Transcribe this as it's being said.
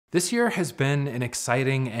This year has been an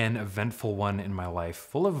exciting and eventful one in my life,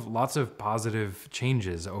 full of lots of positive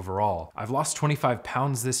changes overall. I've lost 25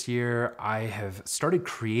 pounds this year, I have started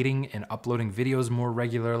creating and uploading videos more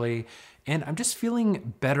regularly, and I'm just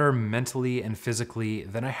feeling better mentally and physically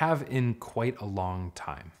than I have in quite a long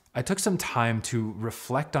time. I took some time to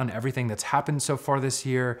reflect on everything that's happened so far this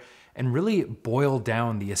year and really boil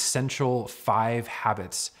down the essential 5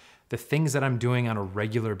 habits, the things that I'm doing on a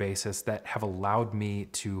regular basis that have allowed me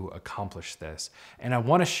to accomplish this. And I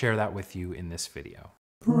wanna share that with you in this video.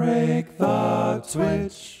 Break the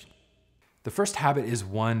switch. The first habit is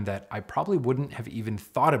one that I probably wouldn't have even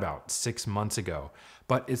thought about 6 months ago,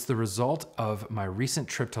 but it's the result of my recent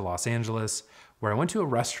trip to Los Angeles, where I went to a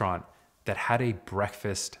restaurant that had a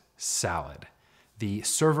breakfast salad. The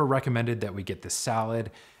server recommended that we get this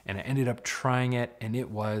salad, and I ended up trying it, and it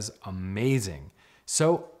was amazing.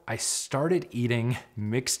 So I started eating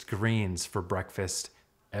mixed greens for breakfast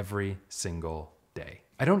every single day.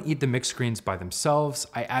 I don't eat the mixed greens by themselves.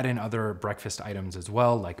 I add in other breakfast items as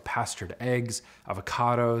well, like pastured eggs,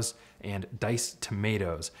 avocados, and diced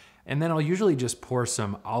tomatoes. And then I'll usually just pour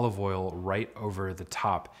some olive oil right over the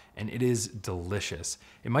top, and it is delicious.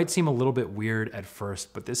 It might seem a little bit weird at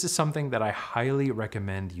first, but this is something that I highly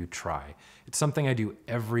recommend you try. It's something I do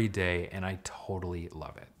every day, and I totally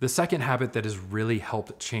love it. The second habit that has really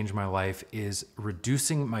helped change my life is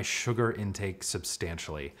reducing my sugar intake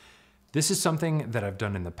substantially. This is something that I've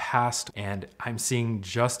done in the past, and I'm seeing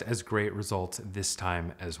just as great results this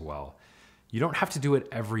time as well. You don't have to do it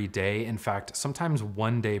every day. In fact, sometimes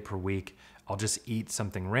one day per week, I'll just eat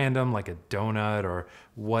something random like a donut or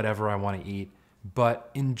whatever I want to eat.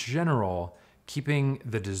 But in general, keeping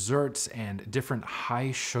the desserts and different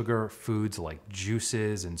high sugar foods like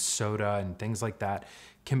juices and soda and things like that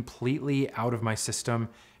completely out of my system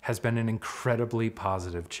has been an incredibly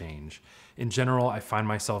positive change. In general, I find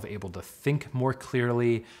myself able to think more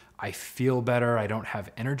clearly. I feel better. I don't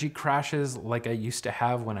have energy crashes like I used to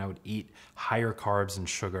have when I would eat higher carbs and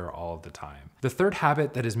sugar all the time. The third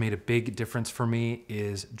habit that has made a big difference for me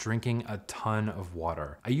is drinking a ton of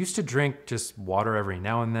water. I used to drink just water every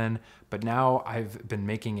now and then, but now I've been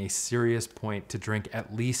making a serious point to drink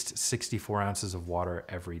at least 64 ounces of water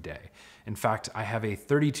every day. In fact, I have a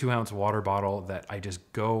 32-ounce water bottle that I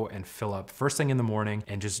just go and fill up first thing in the morning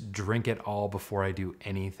and just drink it all before I do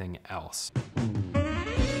anything else.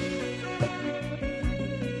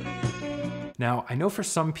 Now, I know for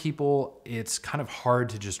some people, it's kind of hard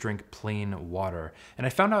to just drink plain water. And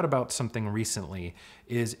I found out about something recently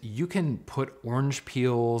is you can put orange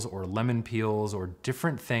peels or lemon peels or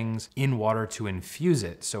different things in water to infuse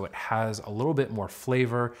it so it has a little bit more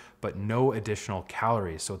flavor, but no additional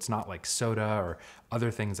calories. So it's not like soda or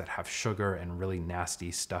other things that have sugar and really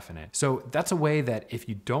nasty stuff in it. So that's a way that if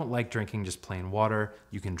you don't like drinking just plain water,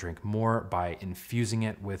 you can drink more by infusing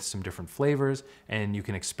it with some different flavors, and you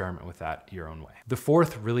can experiment with that your own way. The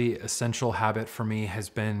fourth really essential habit for me has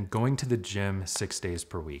been going to the gym 6 days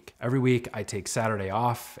per week. Every week I take Saturday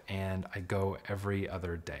off and I go every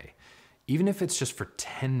other day. Even if it's just for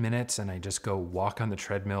 10 minutes and I just go walk on the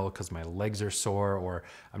treadmill because my legs are sore or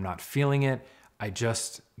I'm not feeling it, I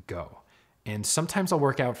just go. And sometimes I'll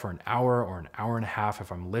work out for an hour or an hour and a half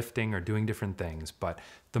if I'm lifting or doing different things. But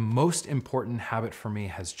the most important habit for me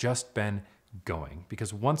has just been going,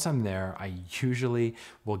 because once I'm there, I usually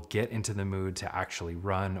will get into the mood to actually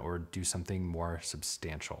run or do something more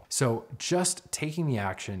substantial. So just taking the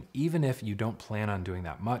action, even if you don't plan on doing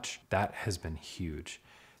that much, that has been huge.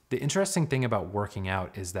 The interesting thing about working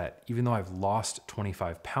out is that even though I've lost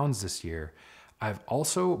 25 pounds this year, I've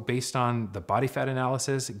also, based on the body fat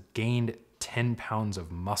analysis, gained 10 pounds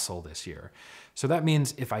of muscle this year. So that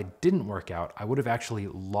means if I didn't work out, I would have actually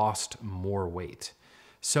lost more weight.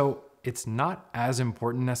 So it's not as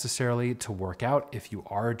important necessarily to work out if you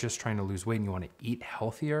are just trying to lose weight and you want to eat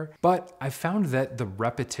healthier. But I found that the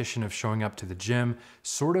repetition of showing up to the gym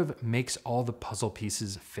sort of makes all the puzzle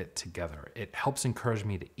pieces fit together. It helps encourage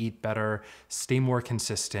me to eat better, stay more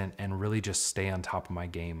consistent, and really just stay on top of my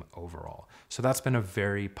game overall. So that's been a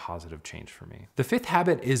very positive change for me. The fifth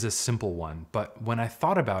habit is a simple one, but when I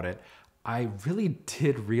thought about it, I really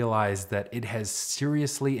did realize that it has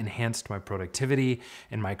seriously enhanced my productivity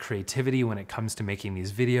and my creativity when it comes to making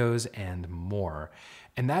these videos and more.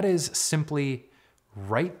 And that is simply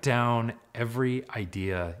write down every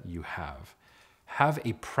idea you have. Have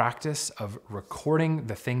a practice of recording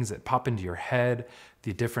the things that pop into your head,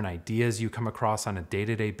 the different ideas you come across on a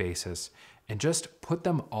day-to-day basis, and just put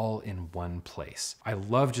them all in one place. I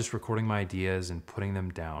love just recording my ideas and putting them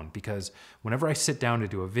down because whenever I sit down to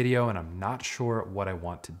do a video and I'm not sure what I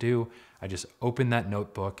want to do, I just open that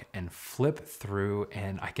notebook and flip through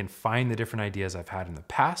and I can find the different ideas I've had in the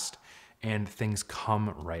past and things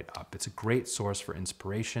come right up. It's a great source for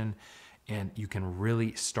inspiration and you can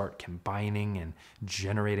really start combining and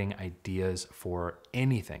generating ideas for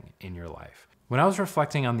anything in your life. When I was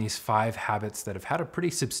reflecting on these 5 habits that have had a pretty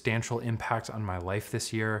substantial impact on my life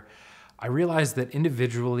this year, I realized that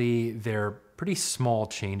individually they're pretty small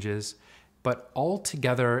changes, but all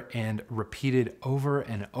together and repeated over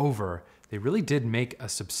and over, they really did make a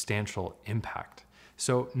substantial impact.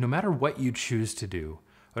 So no matter what you choose to do,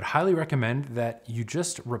 I would highly recommend that you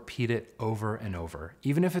just repeat it over and over,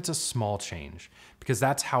 even if it's a small change, because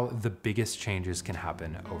that's how the biggest changes can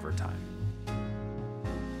happen over time.